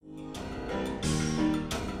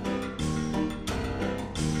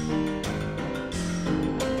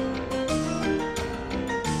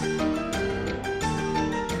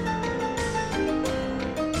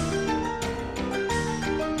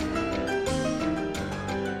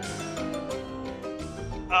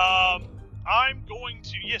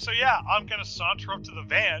so yeah, I'm gonna saunter up to the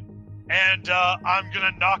van, and I'm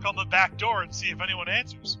gonna knock on the back door and see if anyone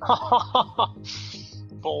answers.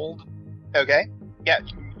 Bold. Okay. Yeah,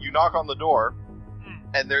 you knock on the door,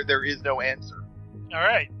 and there is no answer. All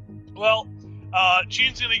right. Well,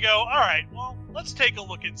 Gene's gonna go. All right. Well, let's take a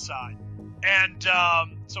look inside. And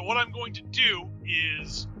so what I'm going to do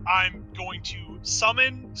is I'm going to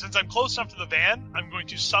summon, since I'm close enough to the van, I'm going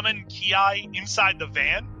to summon Ki inside the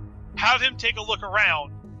van, have him take a look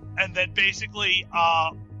around, and then basically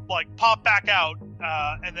pop back out,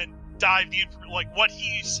 and then dive what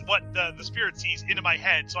the spirit sees into my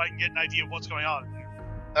head, so I can get an idea of what's going on.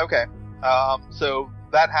 Okay. So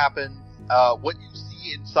that happens. What you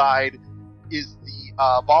see inside is the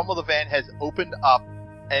bottom of the van has opened up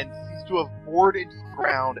and seems to have bored into the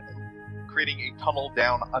ground, creating a tunnel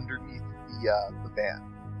down underneath the van.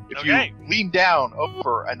 If you lean down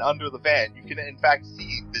over and under the van, you can in fact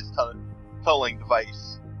see this tunneling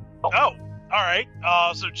device. Oh, all right.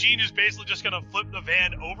 So Gene is basically just going to flip the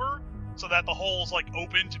van over so that the hole's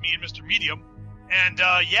open to me and Mr. Medium, and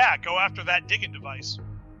go after that digging device.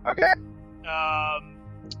 Okay.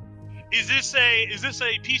 Is this a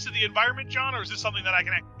piece of the environment, John, or is this something that I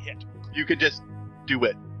can actually hit? You could just do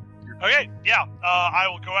it. Okay, yeah. I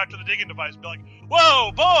will go after the digging device and be like,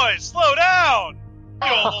 "Whoa, boys, slow down!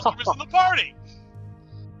 You almost are missing the party."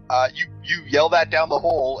 You yell that down the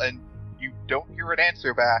hole, and you don't hear an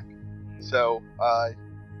answer back. So,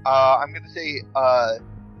 I'm going to say,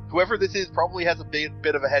 whoever this is probably has a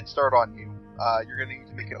bit of a head start on you. You're going to need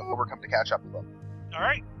to make an overcome to catch up to them. All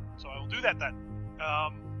right, so I will do that then.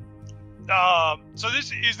 So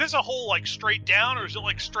is this a hole straight down, or is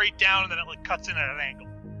it straight down and then it cuts in at an angle?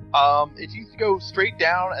 It used to go straight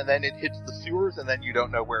down, and then it hits the sewers, and then you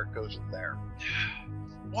don't know where it goes from there.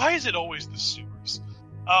 Why is it always the sewers?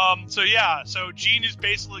 So Gene is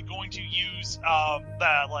basically going to use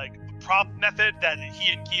the prop method that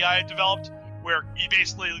he and Ki had developed, where he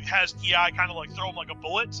basically has Ki kind of throw him a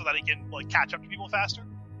bullet so that he can catch up to people faster.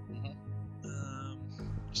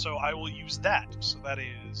 So I will use that. So that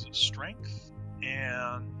is strength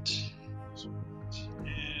and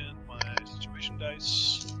my situation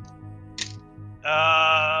dice.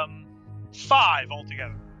 5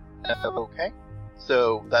 altogether. Okay.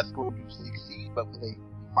 So that's going to succeed, but with a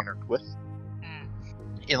minor twist.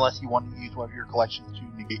 Unless you want to use one of your collections to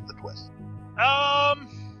negate the twist. No,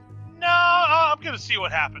 I'm gonna see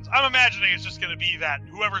what happens. I'm imagining it's just gonna be that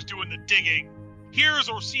whoever's doing the digging hears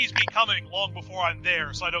or sees me coming long before I'm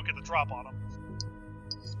there, so I don't get the drop on them.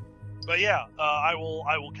 But yeah, I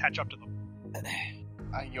will catch up to them.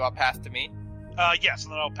 You want pass to me? Yes,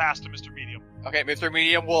 and then I'll pass to Mr. Medium. Okay, Mr.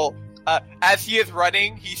 Medium will, as he is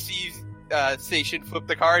running, he sees Station flip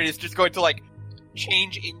the card, and is just going to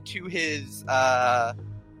change into his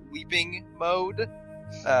leaping mode,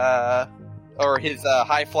 or his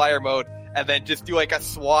high flyer mode, and then just do a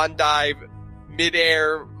swan dive,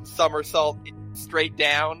 mid-air somersault straight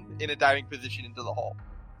down in a diving position into the hole.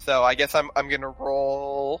 So I guess I'm gonna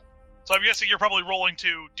roll. So I'm guessing you're probably rolling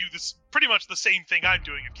to do this pretty much the same thing I'm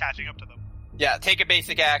doing of catching up to them. Yeah, take a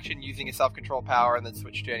basic action using a self-control power, and then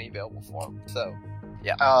switch to any available form. So,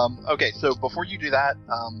 yeah. Okay, so before you do that,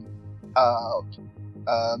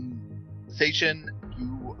 Station,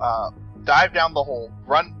 you dive down the hole,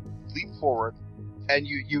 leap forward, and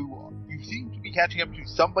you seem to be catching up to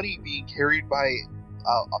somebody being carried by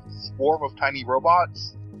a swarm of tiny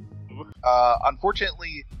robots.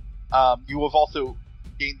 Unfortunately, you have also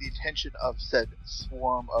gained the attention of said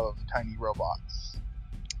swarm of tiny robots.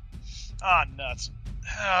 Ah, nuts.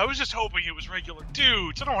 I was just hoping it was regular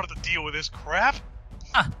dudes. I don't want to have to deal with this crap.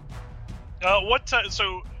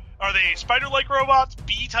 So, are they spider-like robots?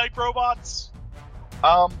 Bee-type robots?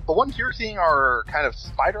 The ones you're seeing are kind of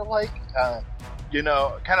spider-like, kind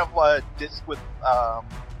of a disc with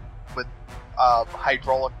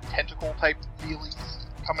hydraulic tentacle type feelies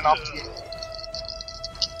coming off the end.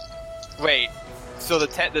 Wait, so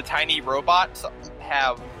the tiny robots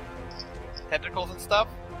have tentacles and stuff?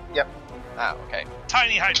 Yep. Oh, okay.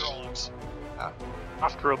 Tiny hydraulics.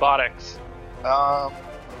 After robotics.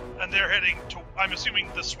 And they're heading to... I'm assuming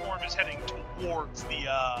the swarm is heading towards the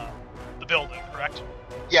building, correct?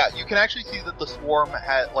 Yeah, you can actually see that the swarm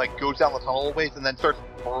goes down the tunnel a ways and then starts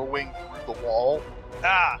burrowing through the wall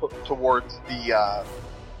towards the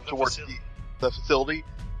facility.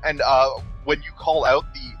 And when you call out,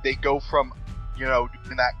 they go from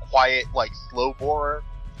doing that quiet slow borer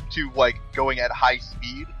to going at high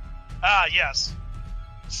speed. Ah, yes.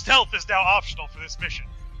 Stealth is now optional for this mission.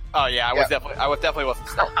 Oh yeah, I definitely wasn't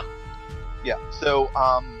stealth. Yeah. So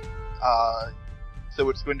so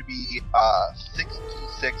it's going to be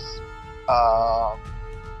 6d6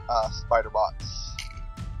 Spider-Bots.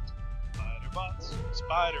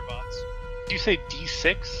 Spider-Bots. Did you say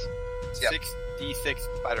D6? Yep.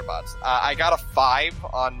 6d6 spider bots. I got a 5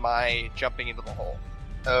 on my jumping into the hole,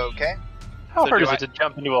 Okay. How So hard do is I- it to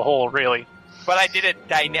jump into a hole, really? but I did it.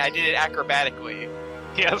 I did it acrobatically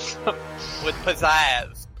Yes. with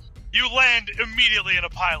pizzazz. You land immediately in a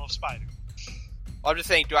pile of spiders. I'm just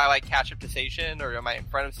saying, do I catch up to Station, or am I in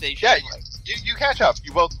front of Station? Yeah, you catch up.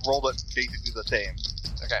 You both rolled it basically the same.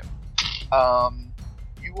 Okay.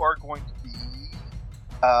 You are going to be,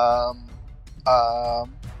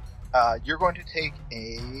 you're going to take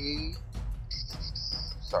a,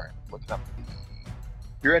 sorry, I'm looking up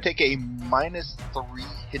you're going to take a -3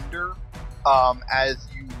 hinder, as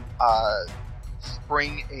you,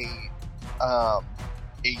 spring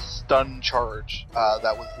a stun charge,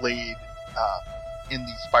 that was laid, in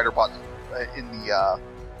the spider bots,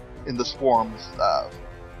 in the swarms,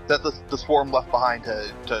 that the swarm left behind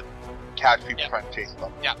to catch people trying to chase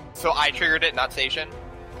them. Yeah. So I triggered it, not Station.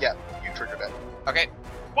 Yeah, you triggered it. Okay.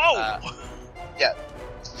 Whoa!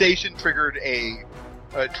 Station triggered a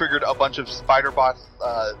bunch of spider bots.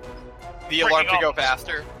 The alarm to Freaking go off.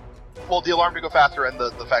 faster. Well, the alarm to go faster, and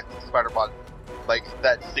the fact that the spider bot,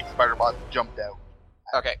 that 6 spider bots jumped out.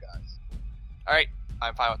 at Okay. you guys. All right.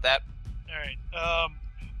 I'm fine with that. Alright,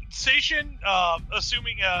 Station,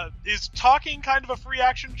 assuming, is talking kind of a free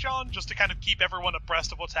action, Sean, just to kind of keep everyone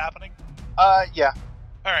abreast of what's happening? Yeah.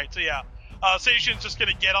 Alright, so yeah. Station's just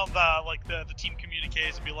gonna get on the team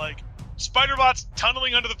communiques and be like, Spider-Bot's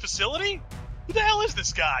tunneling under the facility? Who the hell is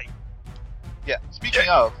this guy? Yeah. Speaking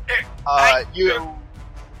of,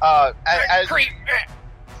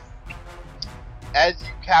 as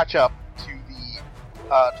you catch up to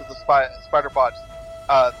the spider bots,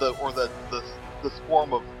 the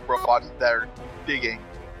swarm of robots that are digging,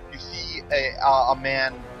 you see a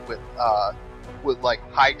man with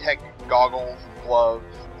high tech goggles and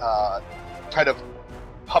gloves, kind of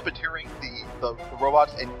puppeteering the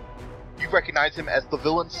robots, and you recognize him as the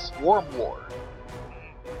villain Swarm Lord.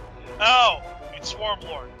 Oh, it's Swarm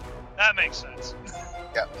Lord. That makes sense.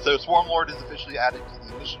 Yeah, so Swarm Lord is officially added to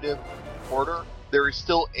the initiative order. There is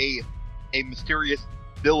still a mysterious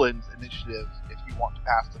villains initiative if you want to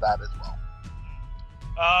pass to that as well.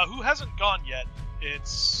 Who hasn't gone yet?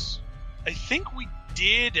 I think we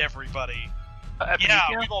did, everybody. Yeah,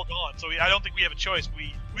 we've all gone, so I don't think we have a choice.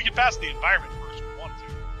 We can pass the environment first if we want to.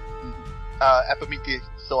 Epimetheus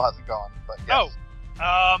still hasn't gone, but yes.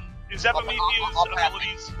 Oh. Is I'll Epimetheus' pass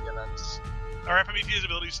abilities... Yeah, that's... Are Epimetheus'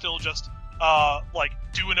 abilities still just,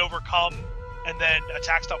 do an overcome and then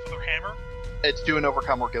attack stuff with her hammer? It's do an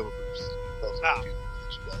overcome or give a boost. Those are Ah. the two things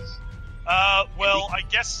that she does. Well, I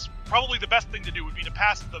guess probably the best thing to do would be to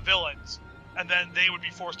pass the villains, and then they would be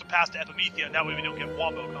forced to pass to Epimethea, and that way we don't get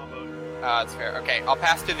wombo comboed. That's fair. Okay, I'll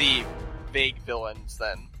pass to the vague villains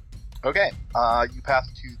then. Okay, you pass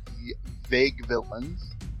to the vague villains.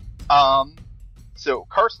 So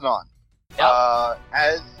Carcinon, Yep.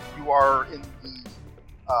 as you are in the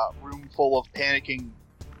room full of panicking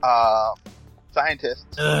scientists,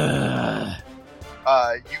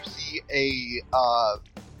 you see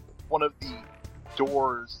one of the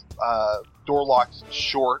doors, door locked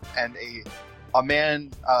short, and a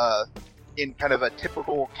man in kind of a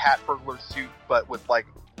typical cat burglar suit, but with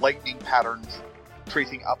lightning patterns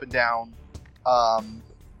tracing up and down,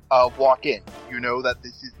 walk in. You know that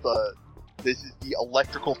this is the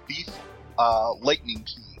electrical thief, Lightning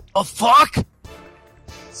Key. Oh fuck!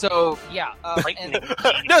 So yeah, and,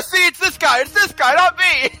 No, see, it's this guy, not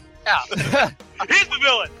me! yeah. He's the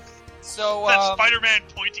villain! So That's Spider-Man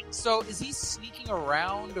pointing. so is he sneaking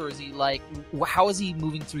around, or is he how is he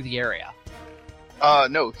moving through the area?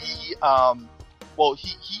 No, he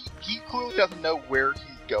clearly doesn't know where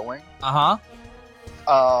he's going. Uh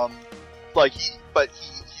huh. He's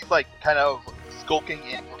kind of skulking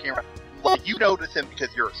in, looking around. You notice him because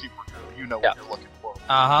you're a superhero. You know what you're looking for.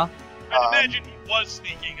 Uh huh. I'd imagine he was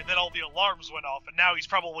sneaking, and then all the alarms went off, and now he's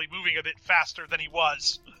probably moving a bit faster than he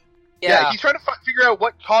was. Yeah, he's trying to figure out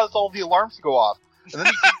what caused all the alarms to go off. And then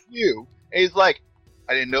he sees you, and he's like,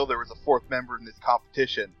 I didn't know there was a 4th member in this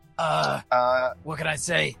competition. What can I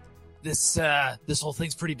say? This whole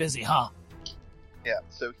thing's pretty busy, huh? Yeah,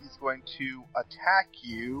 so he's going to attack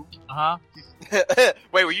you. Uh huh.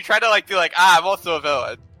 Wait, were you trying to be I'm also a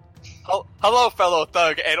villain? Hello, fellow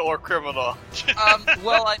thug and or criminal.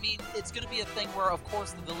 Well, I mean, it's going to be a thing where, of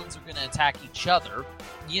course, the villains are going to attack each other.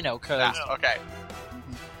 You know, because Okay.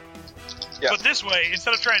 Yeah. But this way,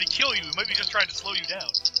 instead of trying to kill you, he might be just trying to slow you down.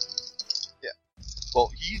 Well,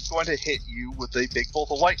 he's going to hit you with a big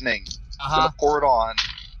bolt of lightning. He's uh huh. going to pour it on.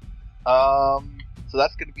 So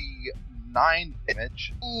that's going to be 9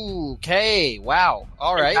 damage, Okay, wow.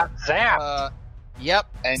 Alright. Got zapped. Yep.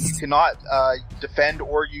 and you cannot defend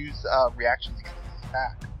or use reactions against this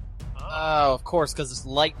attack. Oh, of course, because it's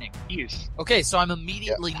lightning. Jeez. Okay, so I'm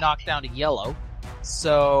immediately knocked down to yellow.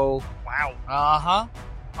 So, Wow.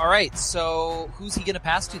 Alright, so who's he gonna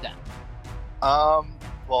pass to then?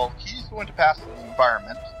 Well, he's going to pass the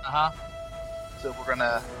environment, Uh-huh. so we're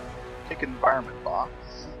gonna pick an environment box.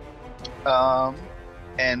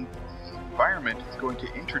 And the environment is going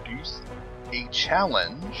to introduce a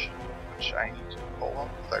challenge, which I need to pull up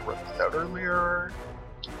because I wrote this out earlier.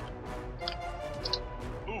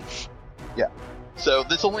 Oof. So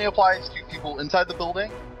this only applies to people inside the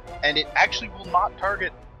building, and it actually will not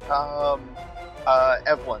target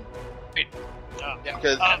Evelyn,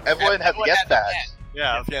 because Evelyn has guessed that.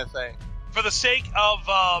 Yeah, I was gonna say. For the sake of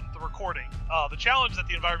the recording, the challenge that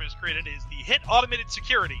the environment has created is the hit automated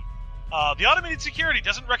security. The automated security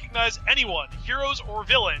doesn't recognize anyone, heroes or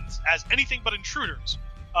villains, as anything but intruders.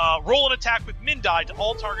 Roll an attack with min die to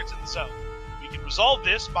all targets in the zone. We can resolve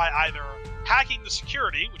this by either hacking the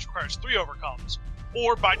security, which requires 3 overcomes,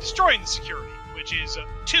 or by destroying the security, which is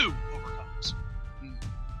 2 overcomes.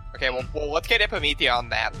 Okay, well, let's get Epimethea on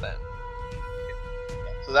that then.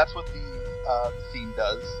 So that's what the scene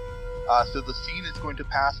does. So the scene is going to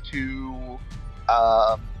pass to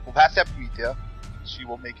we'll pass to Epimethea. She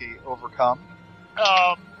will make a overcome.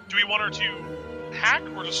 Do we want her to hack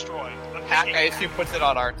or destroy? I'm Hack, thinking I assume, puts it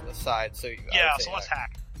on our side, so... Yeah, so let's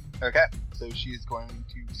hack. Okay, so she's going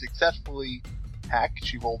to successfully hack.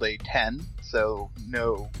 She rolled a 10, so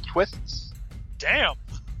no twists. Damn.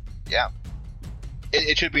 Yeah.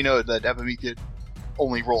 It should be noted that Epimethea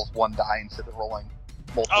only rolls 1 die instead of rolling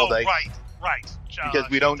multiple dice. Right. Because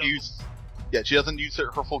we don't she use... Yeah, she doesn't use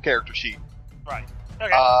her full character sheet. Right.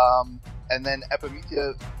 Okay. And then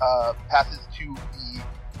Epimethea passes to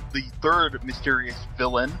the third mysterious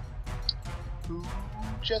villain, who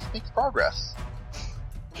just makes progress.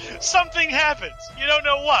 Something happens. You don't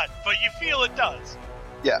know what, but you feel it does.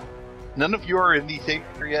 Yeah. None of you are in the same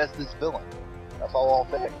area as this villain. That's all I'll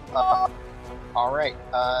say. Alright.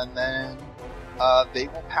 And then they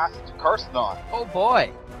will pass it to Carcinon. Oh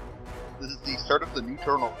boy. This is the start of the new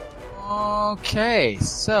turnover. Okay,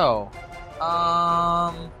 so,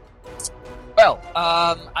 I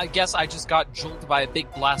guess I just got jolted by a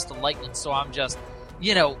big blast of lightning, so I'm just,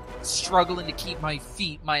 struggling to keep my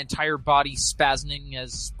feet, my entire body spasming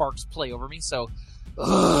as sparks play over me, so,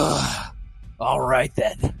 alright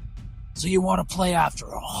then. So you want to play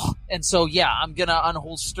after all. And so, yeah, I'm gonna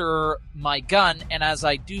unholster my gun, and as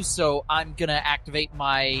I do so, I'm gonna activate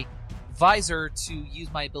my visor to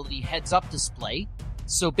use my ability Heads-Up Display.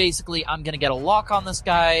 So basically, I'm going to get a lock on this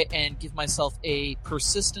guy and give myself a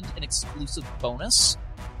persistent and exclusive bonus.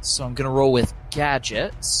 So I'm going to roll with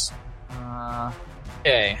gadgets.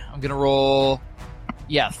 Okay, I'm going to roll,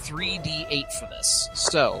 3d8 for this.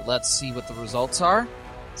 So let's see what the results are.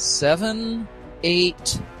 7,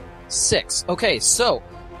 8, 6. Okay, so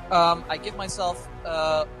I give myself,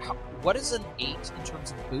 what is an 8 in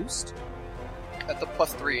terms of boost? That's a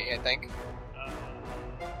 +3, I think.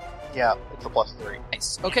 Yeah, it's a +3.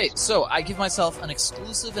 Nice. Okay, so I give myself an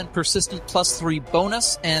exclusive and persistent +3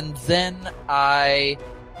 bonus, and then I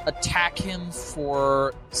attack him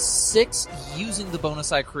for 6 using the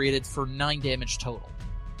bonus I created for 9 damage total.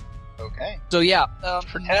 Okay. So yeah,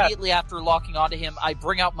 immediately after locking onto him, I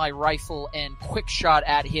bring out my rifle and quick shot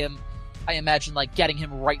at him. I imagine like getting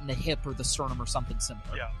him right in the hip or the sternum or something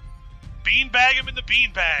similar. Yeah. Beanbag him in the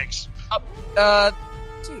beanbags.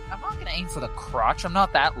 Dude, I'm not gonna aim for the crotch. I'm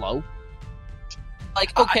not that low.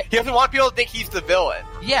 Like, okay. He doesn't want people to think he's the villain.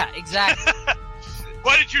 Yeah, exactly.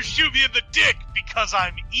 Why did you shoot me in the dick? Because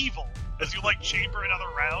I'm evil. As you chamber another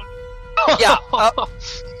round? Yeah.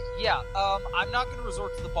 I'm not gonna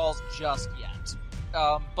resort to the balls just yet.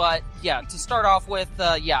 But yeah, to start off with,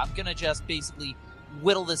 I'm gonna just basically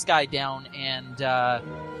whittle this guy down and,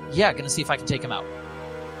 gonna see if I can take him out.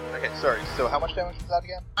 Okay, sorry. So how much damage was that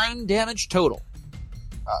again? 9 damage total.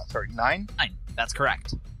 9? 9. That's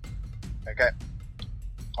correct. Okay.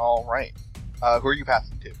 Alright. Who are you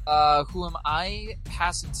passing to? Who am I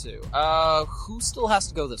passing to? Who still has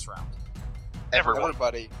to go this round? Everyone.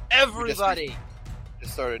 Everybody. Everybody!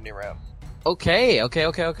 Just started a new round. Okay.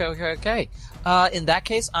 In that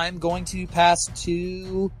case, I'm going to pass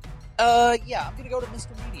to... I'm gonna go to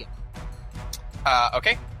Mr. Medium.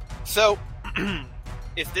 Okay. So,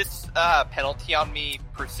 is this, penalty on me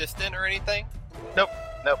persistent or anything? Nope,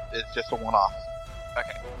 it's just a one-off.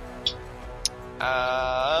 Okay.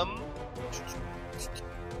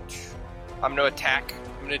 I'm gonna attack.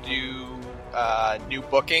 I'm gonna do new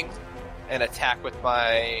booking, and attack with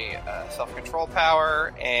my self-control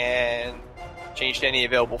power, and change to any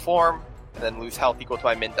available form, and then lose health equal to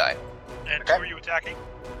my min die. And Okay. who are you attacking?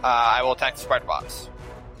 I will attack the spider bots,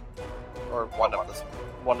 or one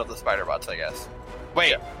of the spider bots, I guess.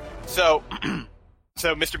 Wait, so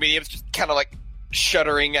so Mr. Medium's just kind of like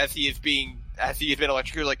shuddering as he has been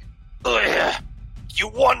electrocuted, like, "Ugh, you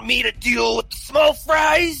want me to deal with the small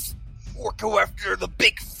fries, or go after the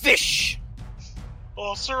big fish?"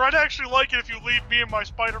 Well, sir, I'd actually like it if you leave me and my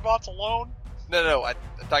spider bots alone. No, I'm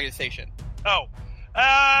talking to Station. Oh.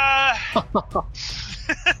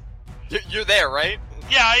 You're there, right?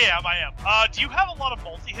 Yeah, I am. Do you have a lot of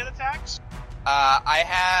multi-hit attacks? I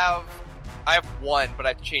have one, but I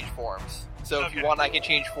have to change forms. So if you Okay. want, I can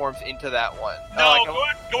change forms into that one. No,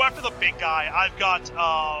 go after the big guy. I've got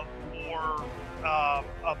more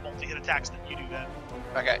multi-hit attacks than you do then.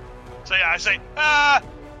 Okay. So yeah, I say,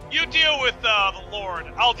 you deal with the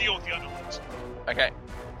Lord. I'll deal with the underlings. Okay.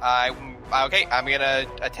 I'm gonna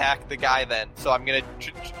attack the guy then. So I'm gonna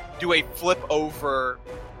do a flip over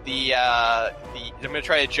I'm gonna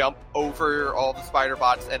try to jump over all the spider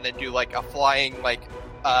bots and then do like a flying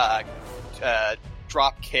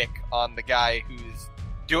drop kick on the guy who's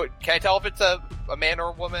can I tell if it's a man or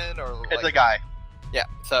a woman or It's a guy. Yeah.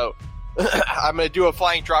 So I'm gonna do a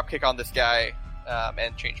flying drop kick on this guy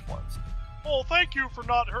and change forms. Well, thank you for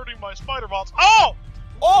not hurting my spider bots. Oh!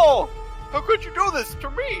 Oh! How could you do this to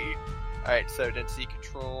me? Alright, so density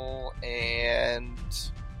control and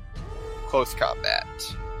close combat.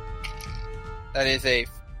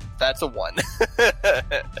 That's a 1.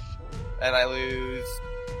 And I lose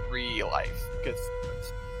 3 life.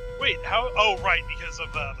 Wait, how? Oh, right, because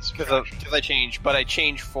of the subtraction. Because I change, but I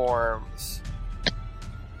change forms.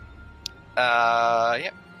 Yeah.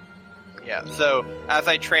 Yeah, so as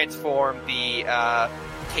I transform the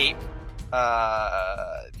cape, so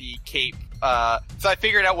I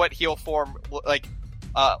figured out what heal form,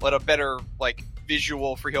 what a better,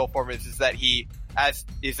 visual for heal form is that he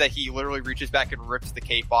literally reaches back and rips the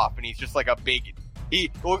cape off, and he's just like a big,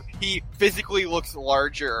 he physically looks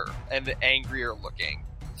larger and angrier looking.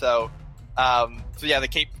 So yeah, the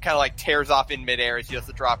cape kind of tears off in midair as he does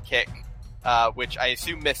the drop kick, which I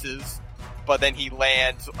assume misses. But then he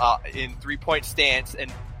lands in 3-point stance,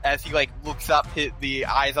 and as he looks up, the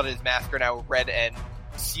eyes on his mask are now red and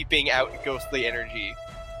seeping out ghostly energy.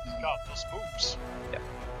 God, those moves. Yeah.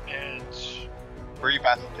 And Where are you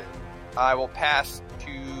passing to? I will pass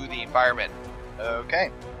to the environment. Okay.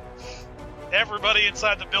 everybody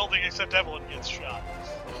inside the building except Evelyn gets shot.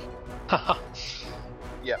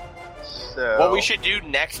 So What we should do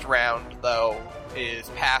next round, though, is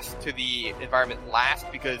pass to the environment last,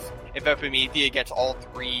 because if Epimetheia gets all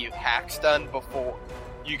 3 hacks done before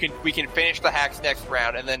we can finish the hacks next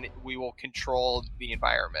round, and then we will control the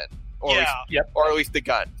environment, or at least the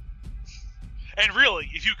gun. And really,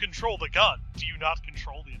 if you control the gun, do you not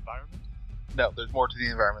control the environment? No, there's more to the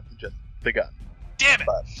environment than just the gun. Damn it!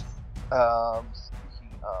 But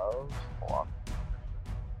speaking of, hold on.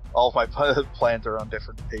 All of my plans are on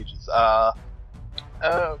different pages.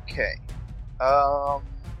 Okay.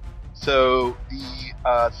 So the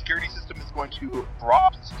security system is going to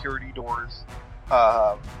drop security doors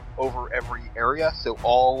over every area.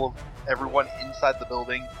 So everyone inside the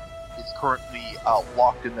building is currently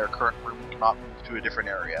locked in their current room and cannot move to a different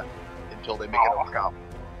area until they make it overcome.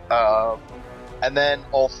 And then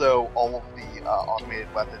also all of the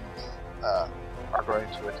automated weapons are going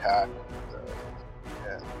to attack.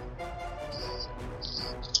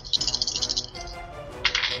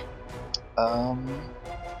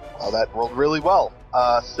 Well, that rolled really well.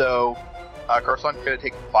 So Carson is going to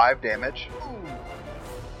take 5 damage.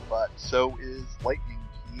 But so is Lightning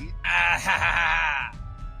Key.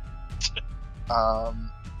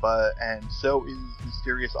 And so is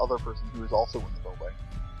Mysterious Other Person who is also in the building.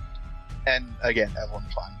 And again,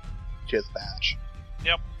 Evelyn's fine. She has a badge.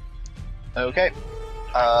 Yep. Okay.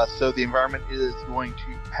 So the environment is going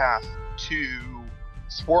to pass to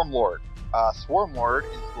Swarmlord. Swarmlord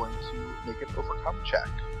is going to make an overcome check.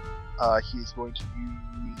 He's going to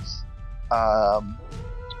use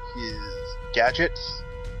his gadgets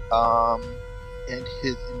and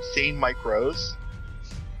his insane micros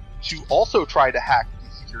to also try to hack the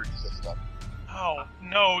security system. Oh,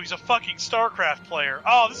 no, he's a fucking StarCraft player.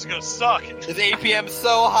 Oh, this is gonna suck. His APM's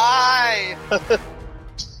so high!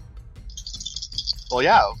 Well,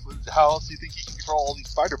 yeah, how else do you think he can control all these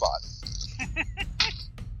spider bots?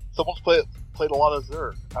 Someone's played a lot of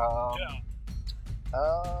Zerg.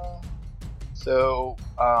 So,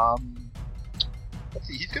 let's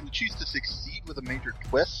see, he's going to choose to succeed with a major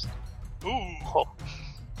twist. Ooh.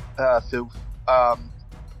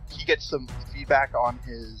 he gets some feedback on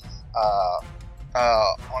his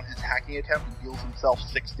hacking attempt and deals himself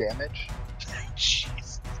 6 damage.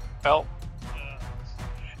 Jeez. Well,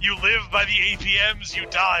 You live by the APMs, you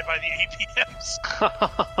die by the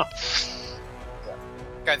APMs.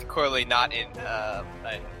 Guy's clearly not in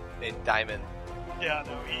diamond. Yeah,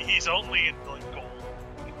 no, he's only in like gold.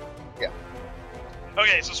 Yeah.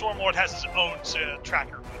 Okay, so Swarmlord has his own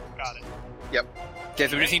tracker. Got it. Okay,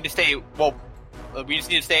 so we just need to stay. Well, we just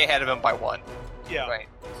need to stay ahead of him by 1. Yeah. Right.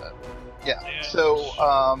 So. Yeah. And-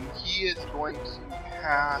 So he is going to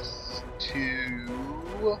pass to.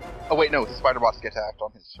 Oh wait, no, the spider bots get attacked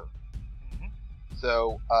on his turn. Mhm.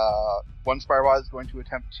 So one spider bot is going to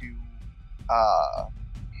attempt to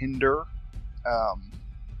hinder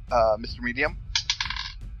Mr. Medium.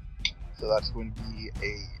 So that's going to be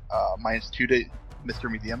a -2 to Mr.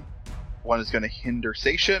 Medium. One is going to hinder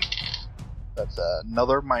Sation. That's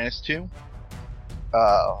another -2.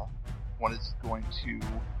 One is going to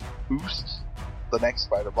boost the next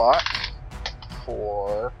spider bot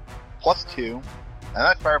for +2. And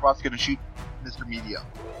that spider bot's going to shoot Mr. Medium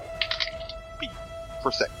for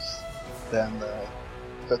 6. Then the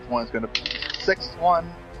 5th one is going to be 6th one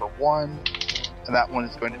for 1. And that one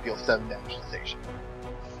is going to deal 7 damage to Station.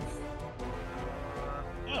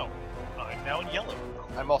 Oh, I'm now in yellow.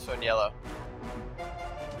 I'm also in yellow.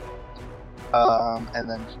 And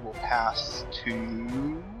then he will pass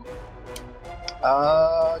to.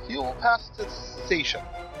 He will pass to Station.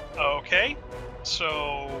 Okay,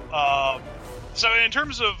 so so in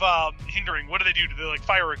terms of hindering, what do they do? Do they like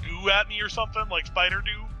fire a goo at me or something, like Spider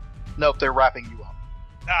do? Nope, they're wrapping you up.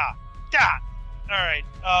 All right.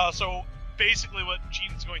 So basically, what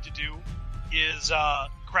Gene's going to do is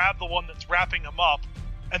grab the one that's wrapping him up,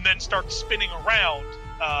 and then start spinning around.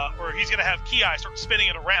 Or he's going to have Ki start spinning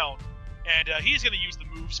it around, and he's going to use the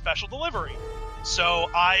move Special Delivery. So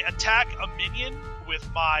I attack a minion with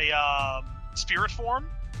my Spirit Form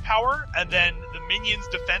power, and then the minion's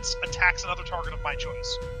defense attacks another target of my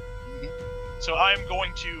choice. So I'm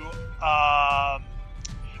going to.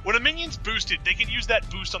 When a minion's boosted, they can use that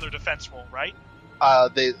boost on their defense roll, right? All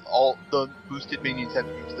the boosted minions have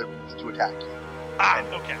used their boost to attack you.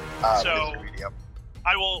 Okay. So Mr. Medium.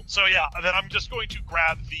 I will. So yeah, then I'm just going to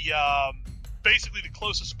grab the basically the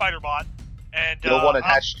closest spider bot, and The one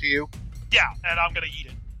attached to you. Yeah, and I'm gonna eat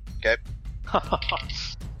it. Okay.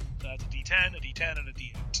 That's a D10, a D10, and a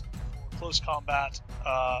D8 for close combat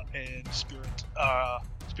and spirit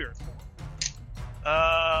form.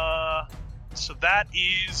 So that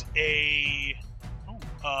is a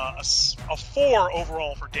 4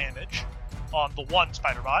 overall for damage on the one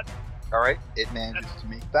spider bot. All right. It manages to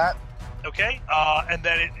make that. Okay, and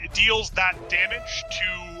then it deals that damage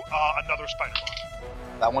to another spider bot.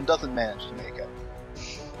 That one doesn't manage to make it.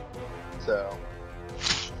 So.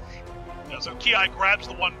 Yeah, so Ki grabs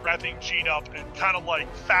the one wrapping Gene up and kind of like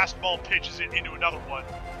fastball pitches it into another one.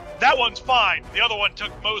 That one's fine. The other one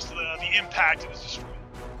took most of the impact and is destroyed.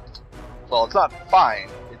 Well, it's not fine.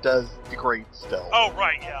 It does degrade still. Oh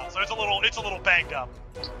right, yeah. So it's a little banged up.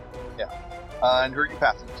 And who are you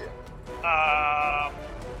passing to?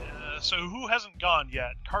 So who hasn't gone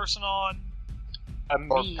yet? Carcinon, Uh,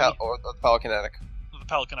 me. Or the Pelicanetic. the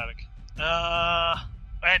Pelicanetic,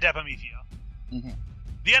 and Epimethea. Mhm.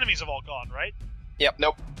 The enemies have all gone, right? Yep.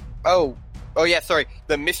 Nope. Oh yeah. Sorry.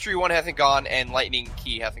 The mystery one hasn't gone, and Lightning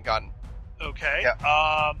Key hasn't gone. Okay.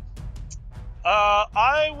 Yeah.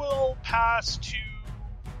 I will pass to.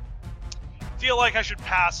 Feel like I should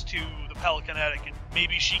pass to the Pelicanetic, and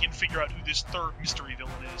maybe she can figure out who this third mystery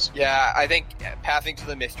villain is. Yeah, I think passing to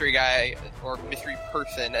the mystery guy or mystery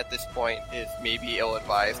person at this point is maybe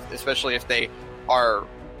ill-advised, especially if they are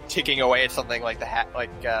ticking away at something like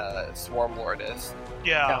Swarmlord is.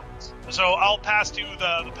 Yeah. So I'll pass to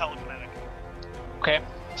the Pelicanetic. Okay,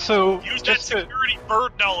 so Use that just to, security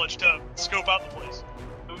bird knowledge to scope out the place.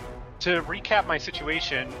 to recap my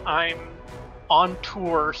situation, I'm on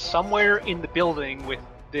tour somewhere in the building with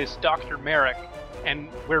this Dr. Merrick, and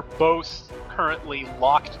we're both currently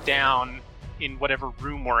locked down in whatever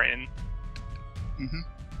room we're in. Mhm.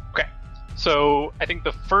 Okay, so I think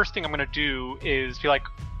the first thing I'm going to do is be like,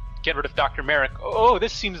 get rid of Dr. Merrick. Oh,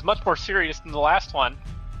 this seems much more serious than the last one.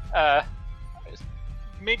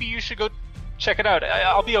 Maybe you should go check it out.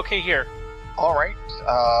 I'll be okay here. All right.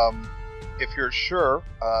 If you're sure,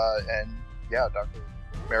 and yeah, Dr.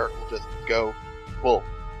 Merrick will just go. Will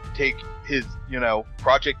take his,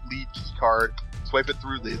 project lead key card, swipe it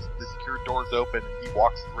through. The secure doors open, and he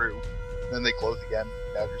walks through. Then they close again.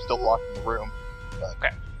 Now you're still locked in the room.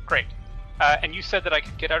 Okay, great. And you said that I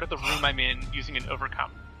could get out of the room I'm in using an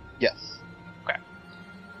overcome. Yes.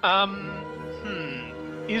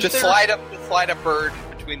 Just slide a bird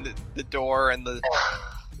between the door and the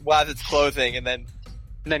while it's closing, and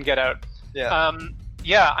then get out. Yeah.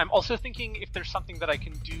 Yeah, I'm also thinking if there's something that I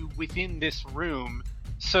can do within this room.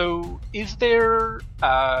 So, is there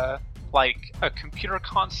like a computer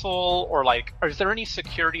console, or is there any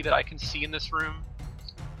security that I can see in this room?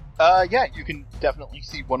 Yeah, you can definitely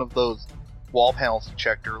see one of those wall panels you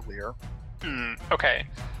checked earlier. Okay.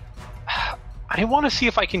 I want to see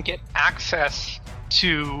if I can get access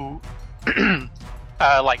to, try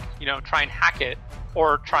and hack it,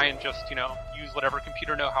 or try and just, use whatever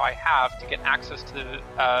computer know-how I have to get access to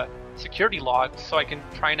the security logs so I can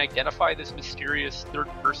try and identify this mysterious third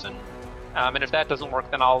person. And if that doesn't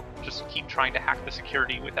work, then I'll just keep trying to hack the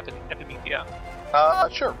security with Epimethea.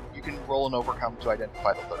 Sure. You can roll an overcome to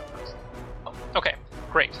identify the third person. Okay,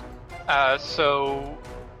 great. So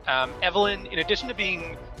Evelyn, in addition to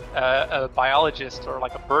being a biologist, or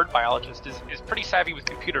like a bird biologist, is pretty savvy with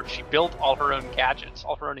computers. She built all her own gadgets,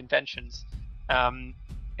 all her own inventions.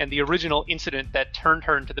 And the original incident that turned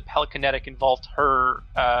her into the Pelicanetic involved her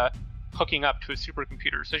hooking up to a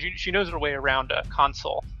supercomputer. So she knows her way around a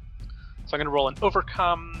console. So I'm going to roll an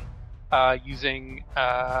overcome using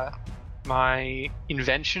my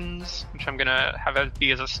inventions, which I'm going to have it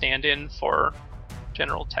be as a stand-in for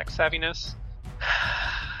general tech savviness.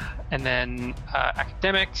 And then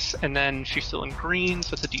academics, and then she's still in green,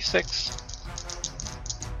 so it's a d6.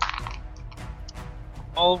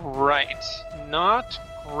 Alright, not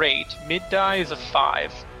great. Mid-die is a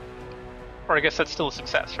 5. Or I guess that's still a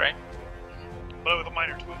success, right? But with a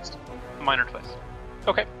minor twist. Minor twist.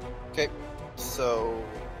 Okay. Okay. So,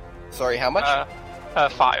 sorry, how much?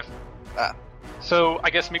 5. Ah. So I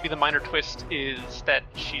guess maybe the minor twist is that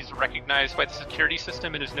she's recognized by the security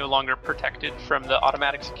system and is no longer protected from the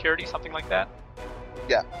automatic security, something like that?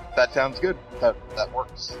 Yeah, that sounds good. That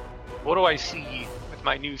works. What do I see with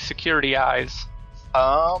my new security eyes?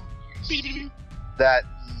 You see that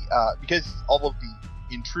because all of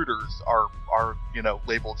the intruders are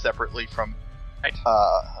labeled separately from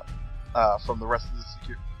the rest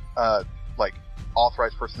of the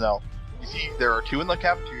authorized personnel. You see, there are 2 in the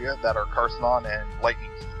cafeteria that are Carsonon and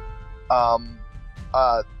Lightning Key.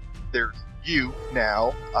 There's you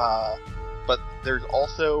now, but there's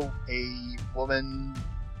also a woman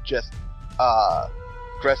just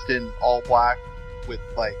dressed in all black with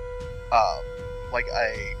like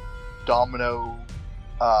a domino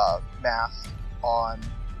mask on.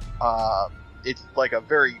 It's like a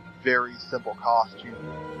very, very simple costume,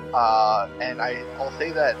 and I'll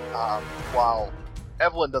say that while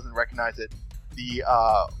Evelyn doesn't recognize it, the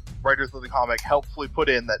writers of the comic helpfully put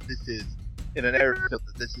in that this is, in an narrative,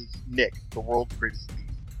 that this is Nick, the world's greatest thief.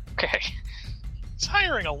 Okay. It's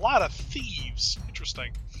hiring a lot of thieves.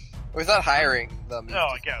 Interesting. Well, he's not hiring them. No,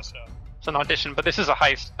 I guess so. It's an audition, but this is a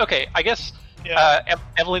heist. Okay, I guess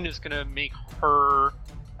Evelyn is going to make her...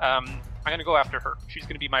 I'm going to go after her. She's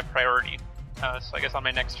going to be my priority. So I guess on my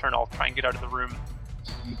next turn I'll try and get out of the room.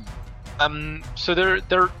 So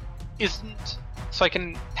there isn't... So I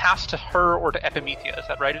can pass to her or to Epimethea, is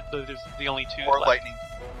that right? Those are the only 2 Or left. Lightning.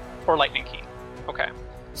 Or Lightning Key. Okay.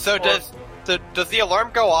 So does the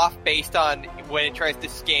alarm go off based on when it tries to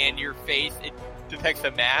scan your face, it detects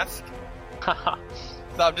a mask? So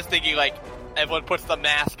I'm just thinking, like, Evelyn puts the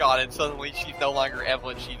mask on and suddenly she's no longer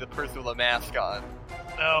Evelyn, she's a person with a mask on.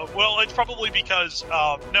 Well, it's probably because,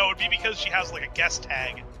 it'd be because she has, like, a guest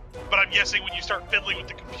tag. But I'm guessing when you start fiddling with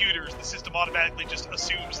the computers, the system automatically just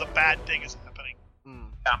assumes the bad thing is happening.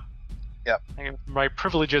 Yep. And my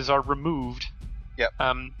privileges are removed. Yep.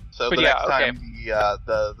 So the next time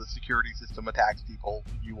the security system attacks people,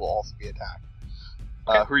 you will also be attacked.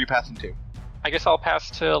 Okay. Who are you passing to? I guess I'll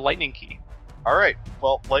pass to Lightning Key. Alright,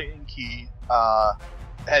 well, Lightning Key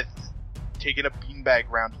has taken a beanbag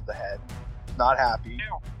round to the head. Not happy.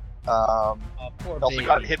 Poor He also baby.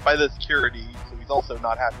 got hit by the security, so he's also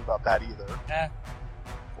not happy about that either.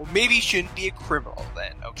 Well, maybe he shouldn't be a criminal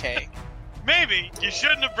then, okay? Maybe you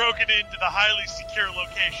shouldn't have broken into the highly secure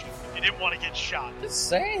location if you didn't want to get shot. Just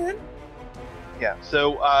saying. Yeah,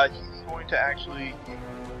 so he's going to actually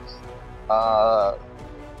use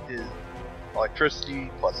his electricity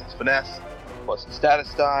plus his finesse plus his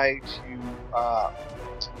status die to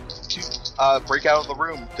break out of the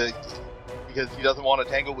room because he doesn't want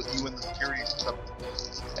to tangle with you in the security system.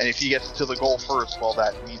 And if he gets to the goal first, well,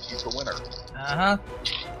 that means he's the winner. Uh-huh.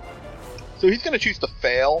 So he's going to choose to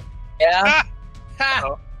fail. Yeah.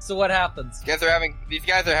 Ha! So what happens? These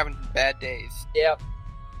guys are having bad days. Yep.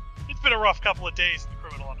 It's been a rough couple of days in the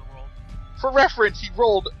criminal underworld. For reference, he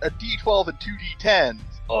rolled a d12 and 2 d10s.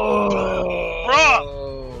 Oh.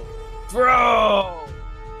 Bruh! Bro!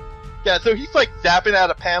 Yeah, so he's like zapping at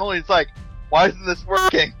a panel, and he's like, why isn't this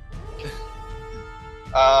working?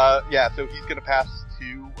 Yeah, so he's gonna pass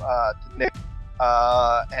to Nick,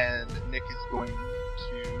 and Nick is going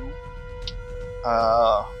to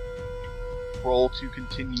roll to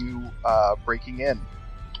continue breaking in.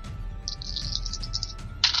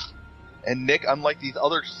 And Nick, unlike these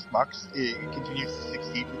other schmucks, it continues to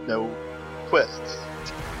succeed with no twists.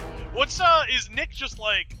 Is Nick just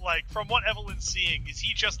like from what Evelyn's seeing, is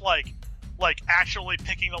he just like actually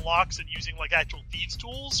picking the locks and using like actual thieves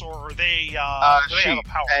tools, or are they do they have a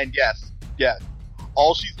power? And yes,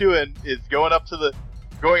 all she's doing is going up to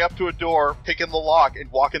a door, picking the lock,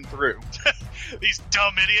 and walking through. These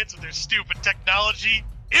dumb idiots with their stupid technology,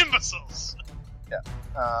 imbeciles. Yeah.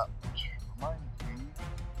 Which reminds me,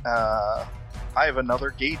 I have another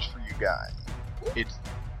gauge for you guys.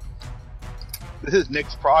 This is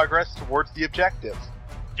Nick's progress towards the objective.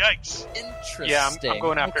 Yikes. Interesting. Yeah, I'm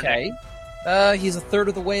going after Nick. He's a third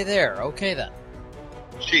of the way there. Okay, then.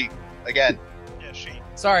 She, again. Yeah, she.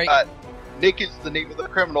 Sorry. Nick is the name of the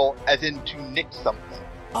criminal, as in to nick something.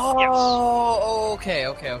 Oh, okay.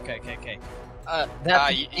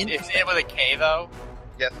 That's Is it with a K though?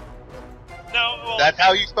 Yes. No, well, That's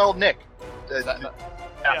how you spell Nick.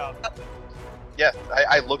 yeah. Yes,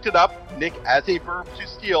 I looked it up. Nick, as a verb to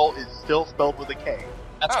steal, is still spelled with a K.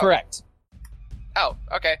 That's Oh. correct. Oh,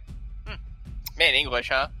 okay. Man, English,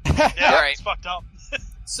 huh? Yeah, Alright. it's fucked up.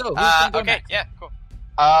 So, who's gonna go Okay, next? yeah, cool.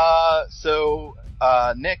 So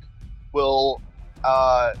Nick will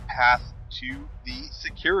pass to the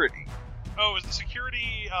security. Oh, is the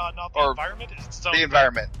security not the Or environment? Is it its own The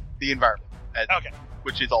environment. Okay.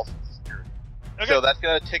 Which is also the security. Okay. So that's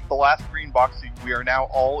going to tick the last green box. So we are now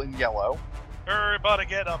all in yellow. Everybody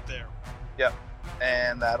get up there.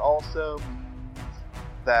 And that also means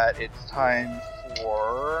that it's time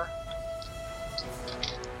for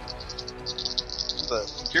the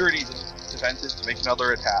security defenses to make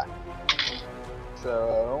another attack.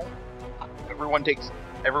 So everyone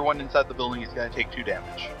inside the building is going to take 2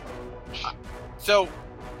 damage. So,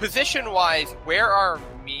 position-wise, where are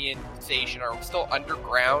me and Station? Are we still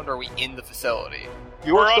underground, or are we in the facility?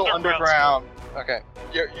 You We're are still underground. underground.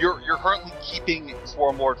 Okay. You're currently keeping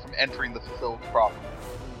Swarmlord from entering the facility properly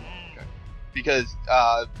because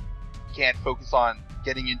he can't focus on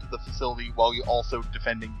getting into the facility while you also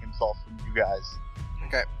defending himself from you guys.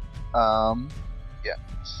 Okay. Yeah.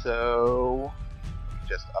 So let me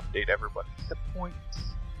just update everybody's hit points.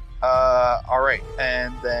 All right,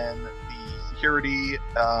 and then the security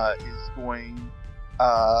is going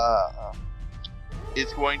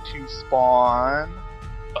to spawn.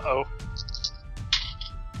 Uh-oh.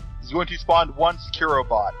 He's going to spawn 1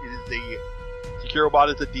 Securobot.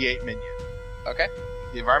 Securobot is a D8 minion. Okay.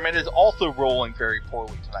 The environment is also rolling very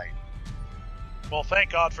poorly tonight. Well,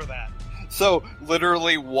 thank God for that. So,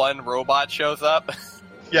 literally one robot shows up.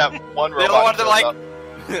 Yeah, one The robot. other ones are shows like, up.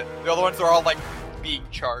 the other ones are all like being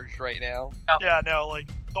charged right now. Yeah, no, like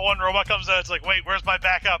the one robot comes out, it's like, wait, where's my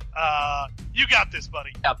backup? You got this,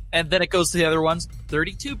 buddy. Yep. And then it goes to the other ones.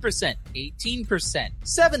 32%, 18%,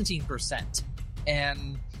 17%.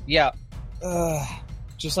 And, yeah.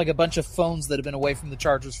 Just like a bunch of phones that have been away from the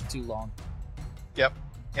chargers for too long. Yep.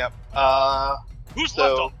 Who's So-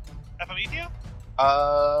 left on? Epimethea?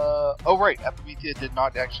 Oh right, Epimethea did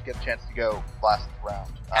not actually get a chance to go last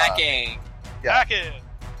round. Hacking. Yeah. Hack it.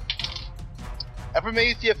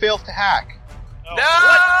 Epimethea fails to hack. Oh,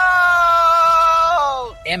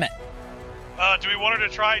 No! Damn it. Do we want her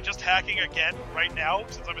to try just hacking again right now?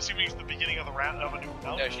 Since I'm assuming it's the beginning of the round of a new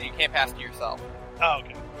round. No, you can't pass to yourself. Oh,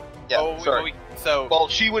 okay. Yeah, Oh, sorry. so, Well,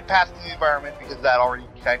 she would pass to the environment because that already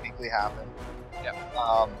technically happened. Yep.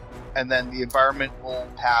 And then the environment will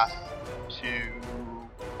pass to.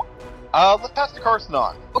 Let's pass to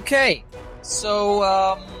Carsonon. Okay.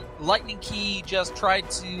 So, Lightning Key just tried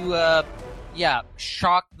to,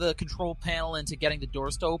 shock the control panel into getting the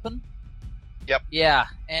doors to open. Yep. Yeah,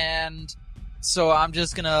 and so I'm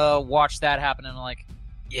just gonna watch that happen and I'm like,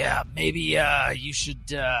 yeah, maybe, you should,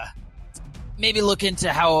 maybe look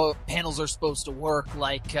into how panels are supposed to work,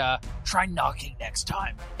 like, try knocking next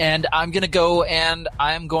time. And I'm gonna go and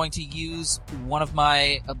I'm going to use one of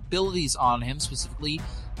my abilities on him, specifically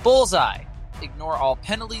Bullseye. Ignore all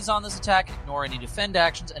penalties on this attack, ignore any defend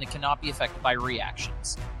actions, and it cannot be affected by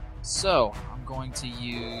reactions. So, I'm going to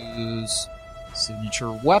use signature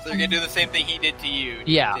so weapon. you're gonna do the same thing he did to you.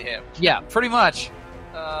 Yeah. To him. Yeah, pretty much.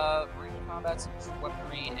 Range combat, signature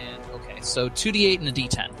weaponry, and okay, so 2d8 and a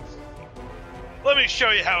d10. Let me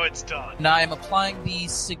show you how it's done. Now I'm applying the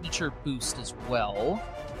signature boost as well.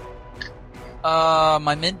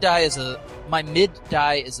 My mid die is a My mid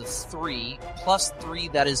die is a 3, plus 3,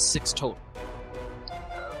 that is 6 total.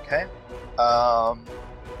 Okay.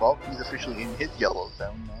 Well, he's officially in his yellow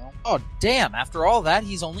zone now. Oh, damn. After all that,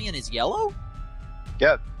 he's only in his yellow?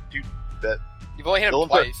 Yeah, dude, You've only hit him Dylan's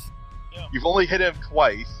twice. you've only hit him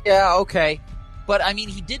twice. Yeah, okay. But, I mean,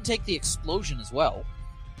 he did take the explosion as well.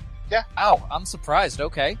 Yeah. Ow, I'm surprised.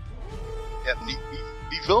 Okay. Yeah,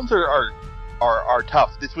 these villains are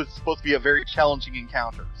tough. This was supposed to be a very challenging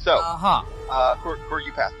encounter. So, Uh-huh. who are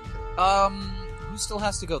you passing to? Who still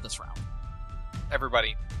has to go this round?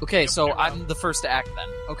 Everybody. Okay, Yep, so you're I'm the first to act then.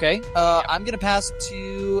 Okay. I'm gonna pass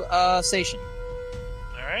to, Sation.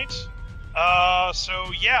 Alright.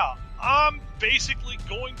 So yeah, I'm basically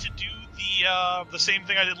going to do the same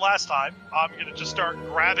thing I did last time. I'm gonna just start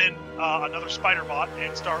grabbing another spider bot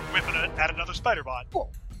and start whipping it at another spider bot.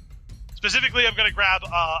 Cool. Specifically, I'm gonna grab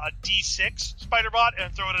a D6 spider bot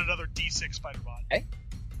and throw it at another D6 spider bot.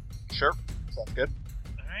 Sure, sounds good.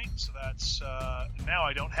 Alright, so that's now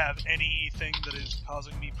I don't have anything that is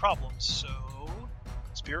causing me problems. So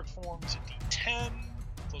spirit form is a D10,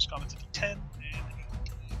 close combat's a D10, and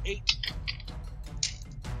a D8.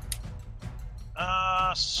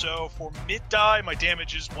 So for mid die, my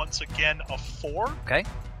damage is once again a 4. Okay.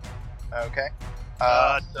 Okay.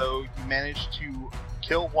 So you managed to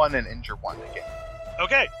kill one and injure one again.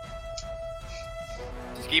 Okay.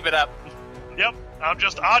 Just keep it up. Yep. I'll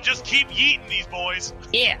just keep yeeting these boys.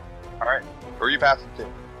 Yeah. All right. Who are you passing to?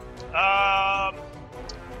 I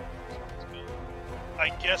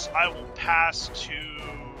guess I will pass to.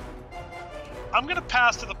 I'm gonna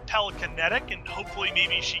pass to the Pelicanetic, and hopefully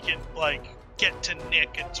maybe she can get to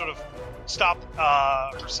Nick and sort of stop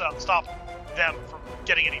stop them from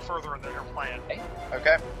getting any further in their plan.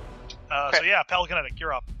 Okay. So yeah, Pelicanetic,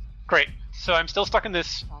 you're up. Great. So I'm still stuck in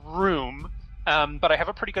this room, but I have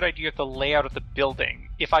a pretty good idea of the layout of the building.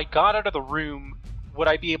 If I got out of the room, would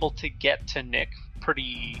I be able to get to Nick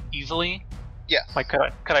pretty easily? Yes.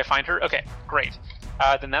 Could I find her? Okay, great.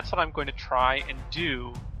 Then that's what I'm going to try and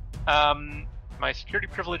do. My security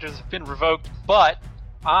privileges have been revoked, but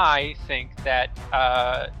I think that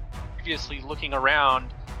previously looking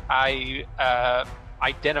around, I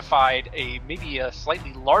identified maybe a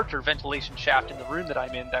slightly larger ventilation shaft in the room that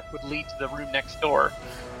I'm in that would lead to the room next door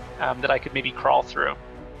that I could maybe crawl through.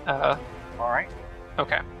 All right.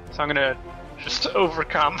 Okay, so I'm going to just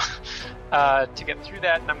overcome to get through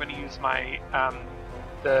that, and I'm going to use my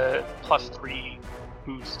the +3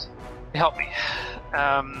 boost to help me.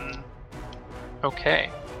 Okay,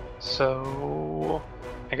 so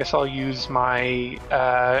I guess I'll use my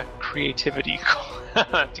creativity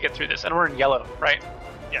to get through this. And we're in yellow, right?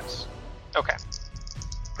 Yes. Okay,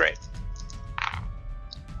 great.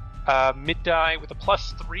 Mid die with a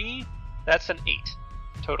 +3, that's an 8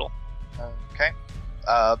 total. Okay.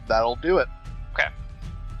 That'll do it. Okay.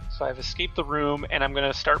 So I've escaped the room, and I'm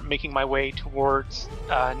going to start making my way towards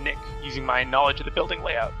Nick, using my knowledge of the building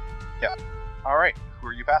layout. Yeah. All right. Who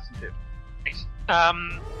are you passing to? Nice.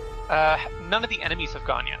 None of the enemies have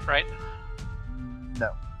gone yet, right?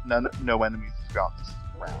 No. No enemies have gone this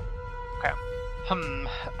round. Okay.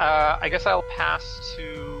 I guess I'll pass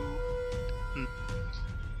to...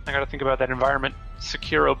 I gotta think about that environment.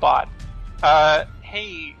 Securo bot.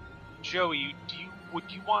 Hey, Joey, would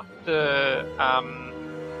you want the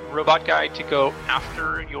robot guy to go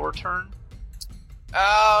after your turn?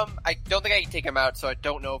 I don't think I can take him out, so I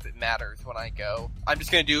don't know if it matters when I go. I'm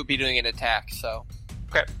just gonna be doing an attack, so.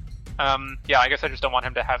 Okay. Yeah, I guess I just don't want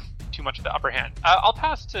him to have too much of the upper hand. I'll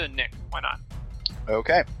pass to Nick. Why not?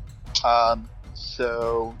 Okay.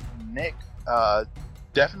 So Nick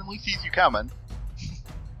definitely sees you coming,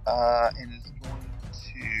 and is going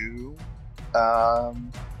to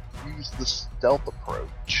use the stealth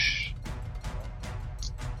approach.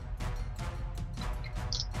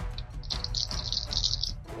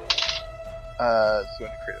 It's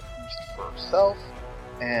going to create a boost for herself,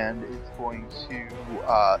 and is going to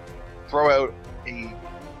throw out a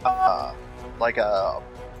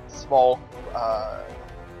small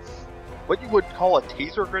what you would call a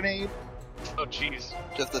taser grenade. Oh, jeez.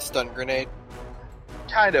 Just a stun grenade.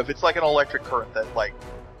 Kind of. It's like an electric current that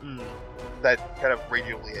that kind of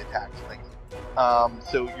radially attacks things.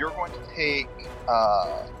 So you're going to take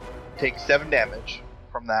 7 damage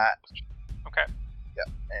from that. Okay. Yep,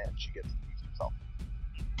 and she gets to boost herself.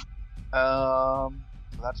 So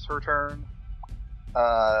that's her turn.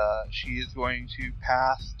 She is going to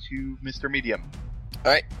pass to Mr. Medium.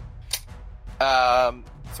 Alright.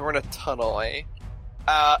 So we're in a tunnel, eh?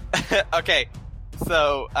 Okay.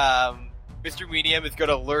 So, Mr. Medium is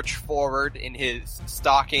gonna lurch forward in his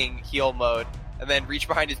stalking heal mode, and then reach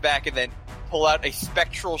behind his back and then pull out a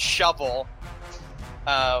spectral shovel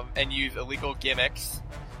and use illegal gimmicks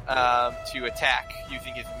to attack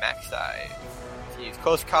using his max size. So use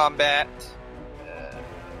close combat,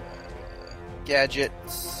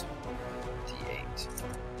 gadgets, D8.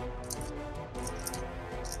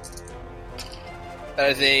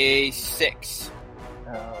 That is a 6.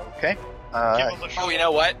 Okay. Give him the Oh, shovel. you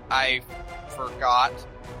know what? I forgot.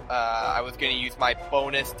 I was going to use my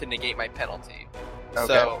bonus to negate my penalty.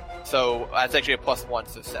 Okay. So that's actually a +1,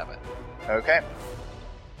 so 7. Okay.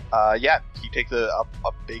 Yeah, he takes a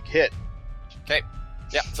big hit. Okay.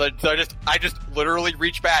 Yeah. So I just literally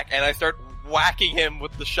reach back and I start whacking him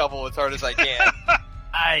with the shovel as hard as I can.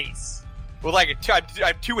 Nice. With like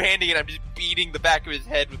I'm two-handing and I'm just beating the back of his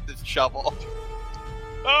head with this shovel.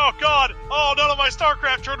 Oh God! Oh, none of my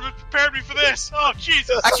StarCraft tournament prepared me for this. Oh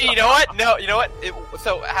Jesus! Actually, you know what? No, you know what?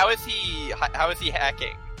 So how is he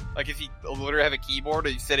hacking? Like, is he literally have a keyboard? Or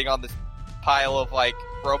is he sitting on this pile of like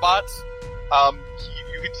robots?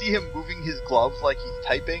 You can see him moving his gloves like he's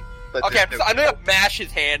typing. But Okay, there's no I'm gonna keyboard. mash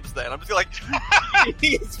his hands then. I'm just gonna like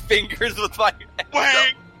beating his fingers with my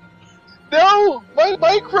Wang! No, my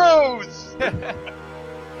micros.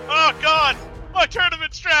 Oh God! My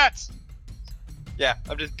tournament strats! Yeah,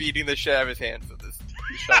 I'm just beating the shit out of his hands with this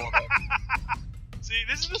shovel. See,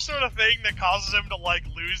 this is the sort of thing that causes him to like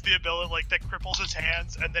lose the ability, like that cripples his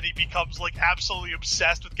hands, and then he becomes like absolutely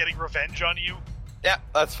obsessed with getting revenge on you. Yeah,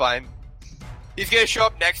 that's fine. He's gonna show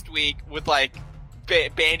up next week with like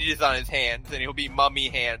bandages on his hands, and he'll be mummy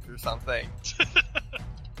hands or something.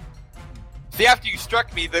 See, after you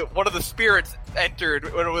struck me, one of the spirits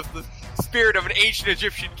entered when it was the spirit of an ancient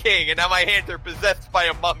Egyptian king, and now my hands are possessed by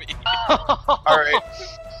a mummy. All right.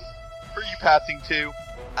 Who are you passing to?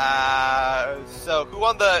 So who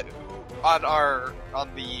on the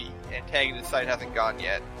antagonist side hasn't gone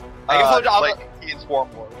yet? I guess I'll like he and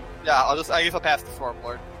Swarmlord. yeah, I guess I'll pass the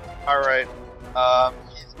Swarmlord. All right.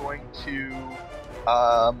 He's going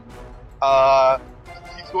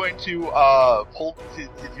to pull his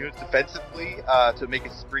units defensively to make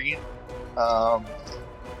a screen. Or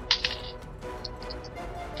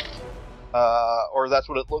that's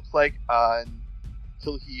what it looks like.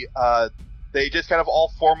 Until they just kind of all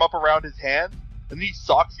form up around his hand, and then he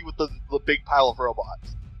socks you with the big pile of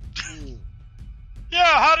robots. Yeah,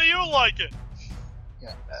 how do you like it?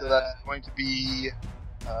 Yeah. So that's going to be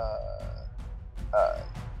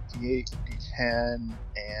D8, D10,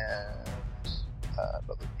 and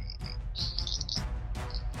another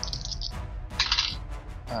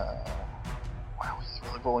D8. Wow, he's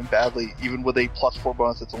really rolling badly. Even with a +4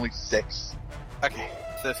 bonus, it's only 6. Okay,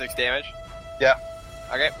 so 6 damage. Yeah.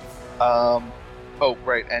 Okay. Oh,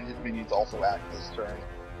 right, and his minions also act this turn.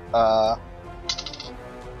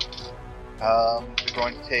 They're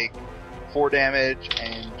going to take 4 damage,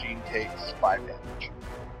 and Jean takes 5 damage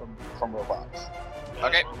from robots.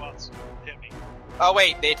 Okay. Robots hit me. Oh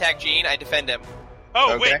wait, they attack Gene. I defend him.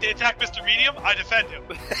 Oh Okay. wait, they attack Mr. Medium. I defend him.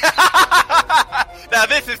 Now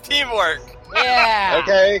this is teamwork. Yeah.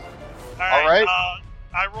 Okay. All right.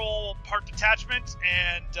 I roll part detachment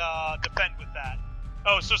and defend with that.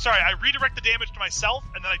 Oh, so sorry. I redirect the damage to myself,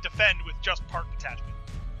 and then I defend with just part detachment.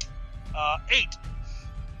 8.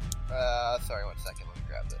 Sorry, 1 second. Let me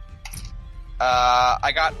grab this.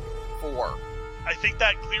 I got 4. I think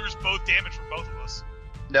that clears both damage from both of us.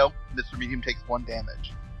 No, Mr. Medium takes 1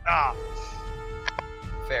 damage. Ah.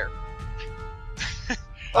 Fair.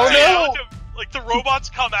 Oh Yeah, no! like the robots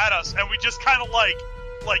come at us, and we just kind of like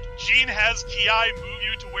Gene has Ki move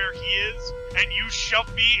you to where he is, and you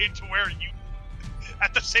shove me into where you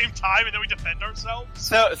at the same time, and then we defend ourselves.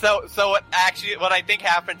 So what I think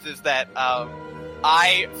happens is that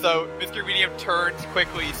Mr. Medium turns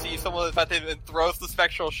quickly, sees someone that's about him, and throws the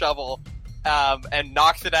spectral shovel, and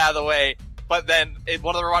knocks it out of the way. But then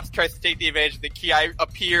one of the robots tries to take the advantage, and the Ki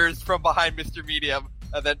appears from behind Mr. Medium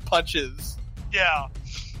and then punches. Yeah.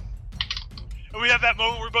 And we have that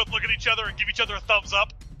moment where we both look at each other and give each other a thumbs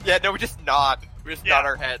up. Yeah, no, we just nod. We just nod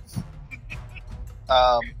our heads.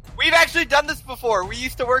 We've actually done this before. We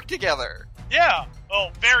used to work together. Yeah. Oh,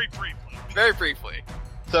 very briefly. Very briefly.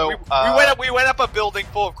 So We went up a building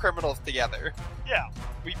full of criminals together. Yeah.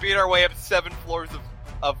 We beat our way up 7 floors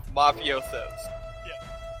of mafiosos.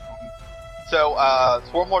 So,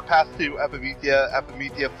 Swarmlord passed to Epimethea.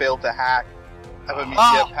 Epimethea failed to hack.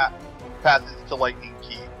 Epimethea passes to Lightning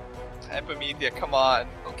Key. Epimethea, come on.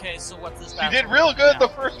 Okay, so what's this? She did real good the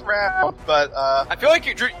first round, but I feel like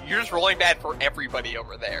you're just rolling bad for everybody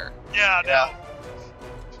over there. Yeah, no.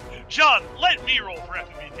 John, let me roll for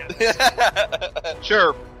Epimethea.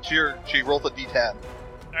 sure, she rolls a D10.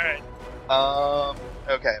 Alright.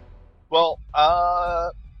 Okay. Well,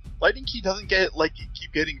 Lightning Key doesn't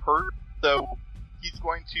keep getting hurt, so he's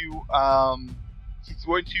going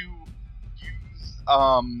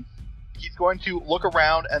to look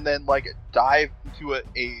around and then dive into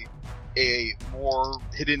a more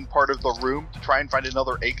hidden part of the room to try and find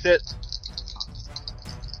another exit.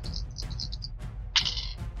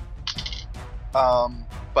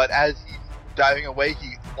 But as he's diving away,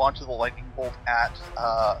 he launches a lightning bolt at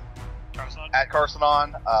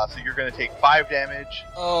Carsonon. So you're going to take 5 damage.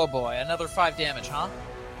 Oh boy, another 5 damage, huh?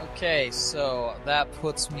 Okay, so that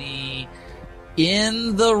puts me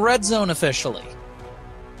in the red zone officially.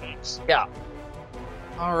 Thanks. Yeah.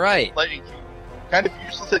 All right. Lightning Key, kind of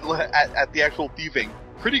useless at the actual thieving.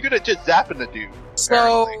 Pretty good at just zapping the dude.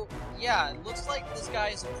 So, apparently. yeah, it looks like this guy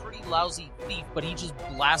is a pretty lousy thief, but he just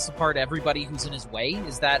blasts apart everybody who's in his way.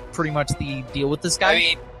 Is that pretty much the deal with this guy? I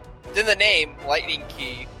mean, it's in the name, Lightning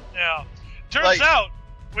Key. Yeah. Turns out,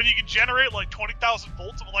 when you can generate 20,000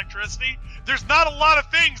 volts of electricity, there's not a lot of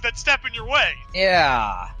things that step in your way.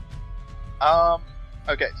 Yeah.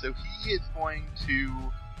 Okay, so he is going to,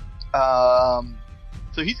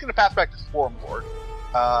 so he's going to pass back to Swarmlord.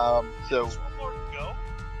 So, Swarmlord go?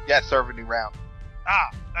 yeah, start of a new round.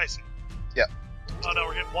 Ah, I see. Yep. Oh no,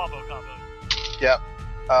 we're hitting Wombo combo. Yep.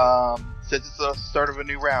 Since it's the start of a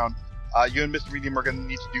new round, you and Mr. Medium are going to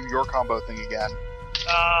need to do your combo thing again.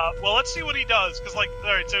 Well, let's see what he does, because,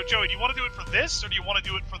 alright, so, Joey, do you want to do it for this, or do you want to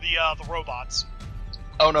do it for the robots?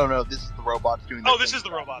 Oh, no, this is the robots doing their Oh, this thing. is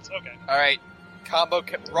the robots, okay. Alright,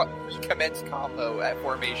 recommence combo at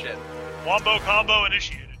formation. Wombo combo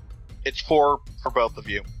initiated. It's 4 for both of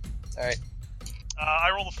you. Alright,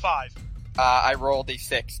 I rolled a 5. I rolled a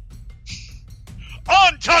 6.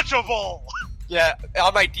 Untouchable! Yeah,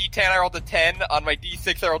 on my D10 I rolled a 10, on my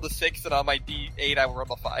D6 I rolled a 6, and on my D8 I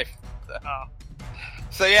rolled a 5.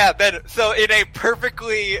 So yeah, so in a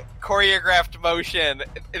perfectly choreographed motion,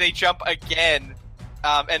 they jump again,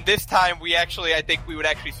 and this time I think we would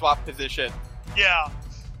actually swap position. Yeah.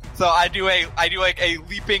 So I do a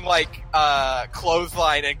leaping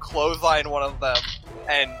clothesline and clothesline one of them,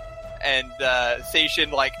 and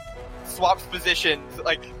Seishin swaps positions.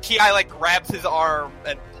 Ki grabs his arm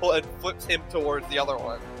and flips him towards the other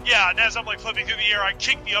one. Yeah, and as I'm flipping through the air, I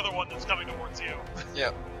kick the other one that's coming towards you.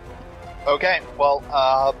 Yeah. Okay, well,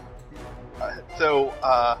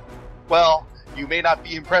 you may not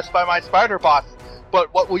be impressed by my spider bots,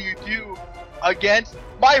 but what will you do against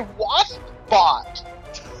my wasp bot?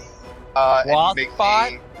 Wasp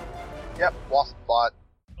bot? Yep, wasp bot.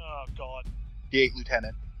 Oh, God. D8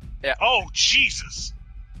 lieutenant. Oh, Jesus!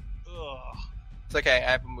 Ugh. It's okay,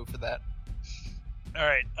 I have a move for that.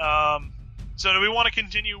 Alright, so do we want to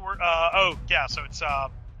continue? So it's,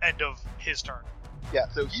 end of his turn. Yeah,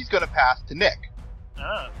 so he's gonna pass to Nick.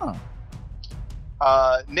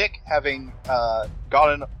 Nick, having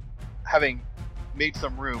made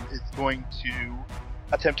some room, is going to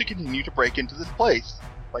attempt to continue to break into this place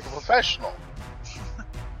like a professional.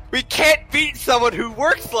 We can't beat someone who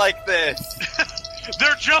works like this!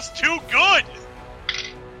 They're just too good!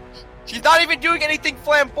 She's not even doing anything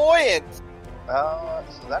flamboyant! So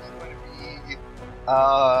that's going to be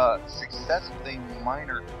success with a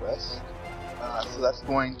minor twist. So that's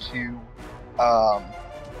going to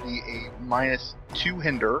be a -2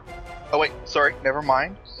 hinder. Oh wait, sorry, never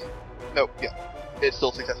mind. No, yeah, it's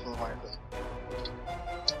still success with a minor twist.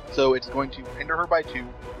 So it's going to hinder her by 2,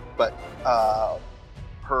 but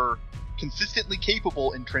her consistently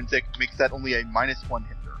capable intrinsic makes that only a -1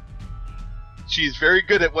 hinder. She's very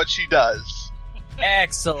good at what she does.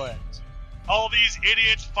 Excellent. All these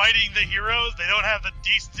idiots fighting the heroes, they don't have the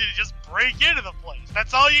decency to just break into the place.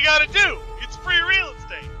 That's all you gotta do. It's free real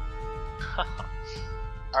estate.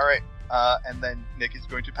 Alright, and then Nick is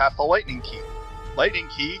going to pass the Lightning Key. Lightning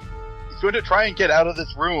Key is going to try and get out of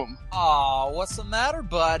this room. Aw, what's the matter,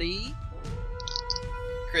 buddy?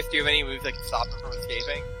 Chris, do you have any moves that can stop him from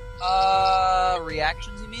escaping?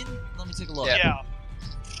 Reactions, you mean? Let me take a look. Yeah.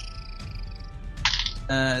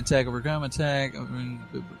 Attack, overcome, attack.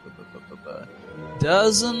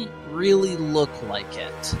 Doesn't really look like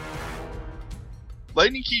it.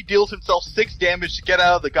 Lightning Key deals himself 6 damage to get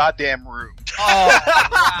out of the goddamn room. Oh,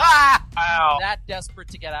 wow. Wow. That desperate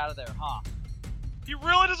to get out of there, huh? He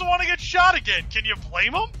really doesn't want to get shot again. Can you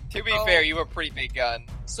blame him? To be fair, you have a pretty big gun.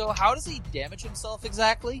 So how does he damage himself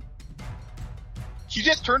exactly? He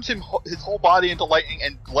just turns his whole body into lightning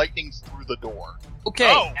and lightnings through the door.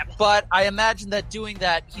 Okay, Oh. but I imagine that doing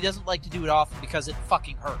that, he doesn't like to do it often because it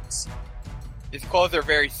fucking hurts. His clothes are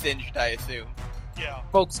very singed, I assume. Yeah.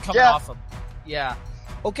 Folks coming off him. Yeah.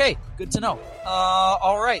 Okay, good to know.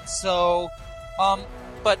 Alright, so,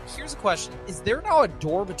 but here's a question. Is there now a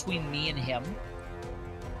door between me and him?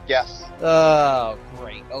 Yes. Oh,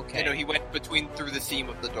 great. Okay. You know, he went through the seam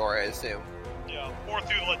of the door, I assume. Yeah, or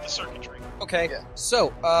through like the circuitry. Okay. Yeah.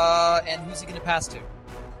 So, and who's he going to pass to?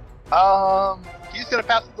 He's gonna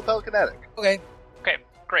pass with the telekinetic. Okay. Okay,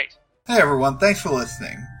 great. Hey everyone, thanks for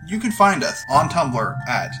listening. You can find us on Tumblr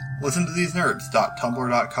at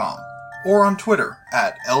listentothesenerds.tumblr.com or on Twitter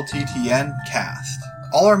at LTTNcast.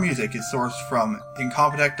 All our music is sourced from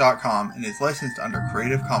Incompetech.com and is licensed under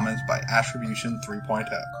Creative Commons by Attribution 3.0.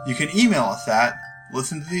 You can email us at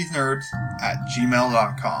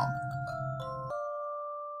listentothesenerds@gmail.com.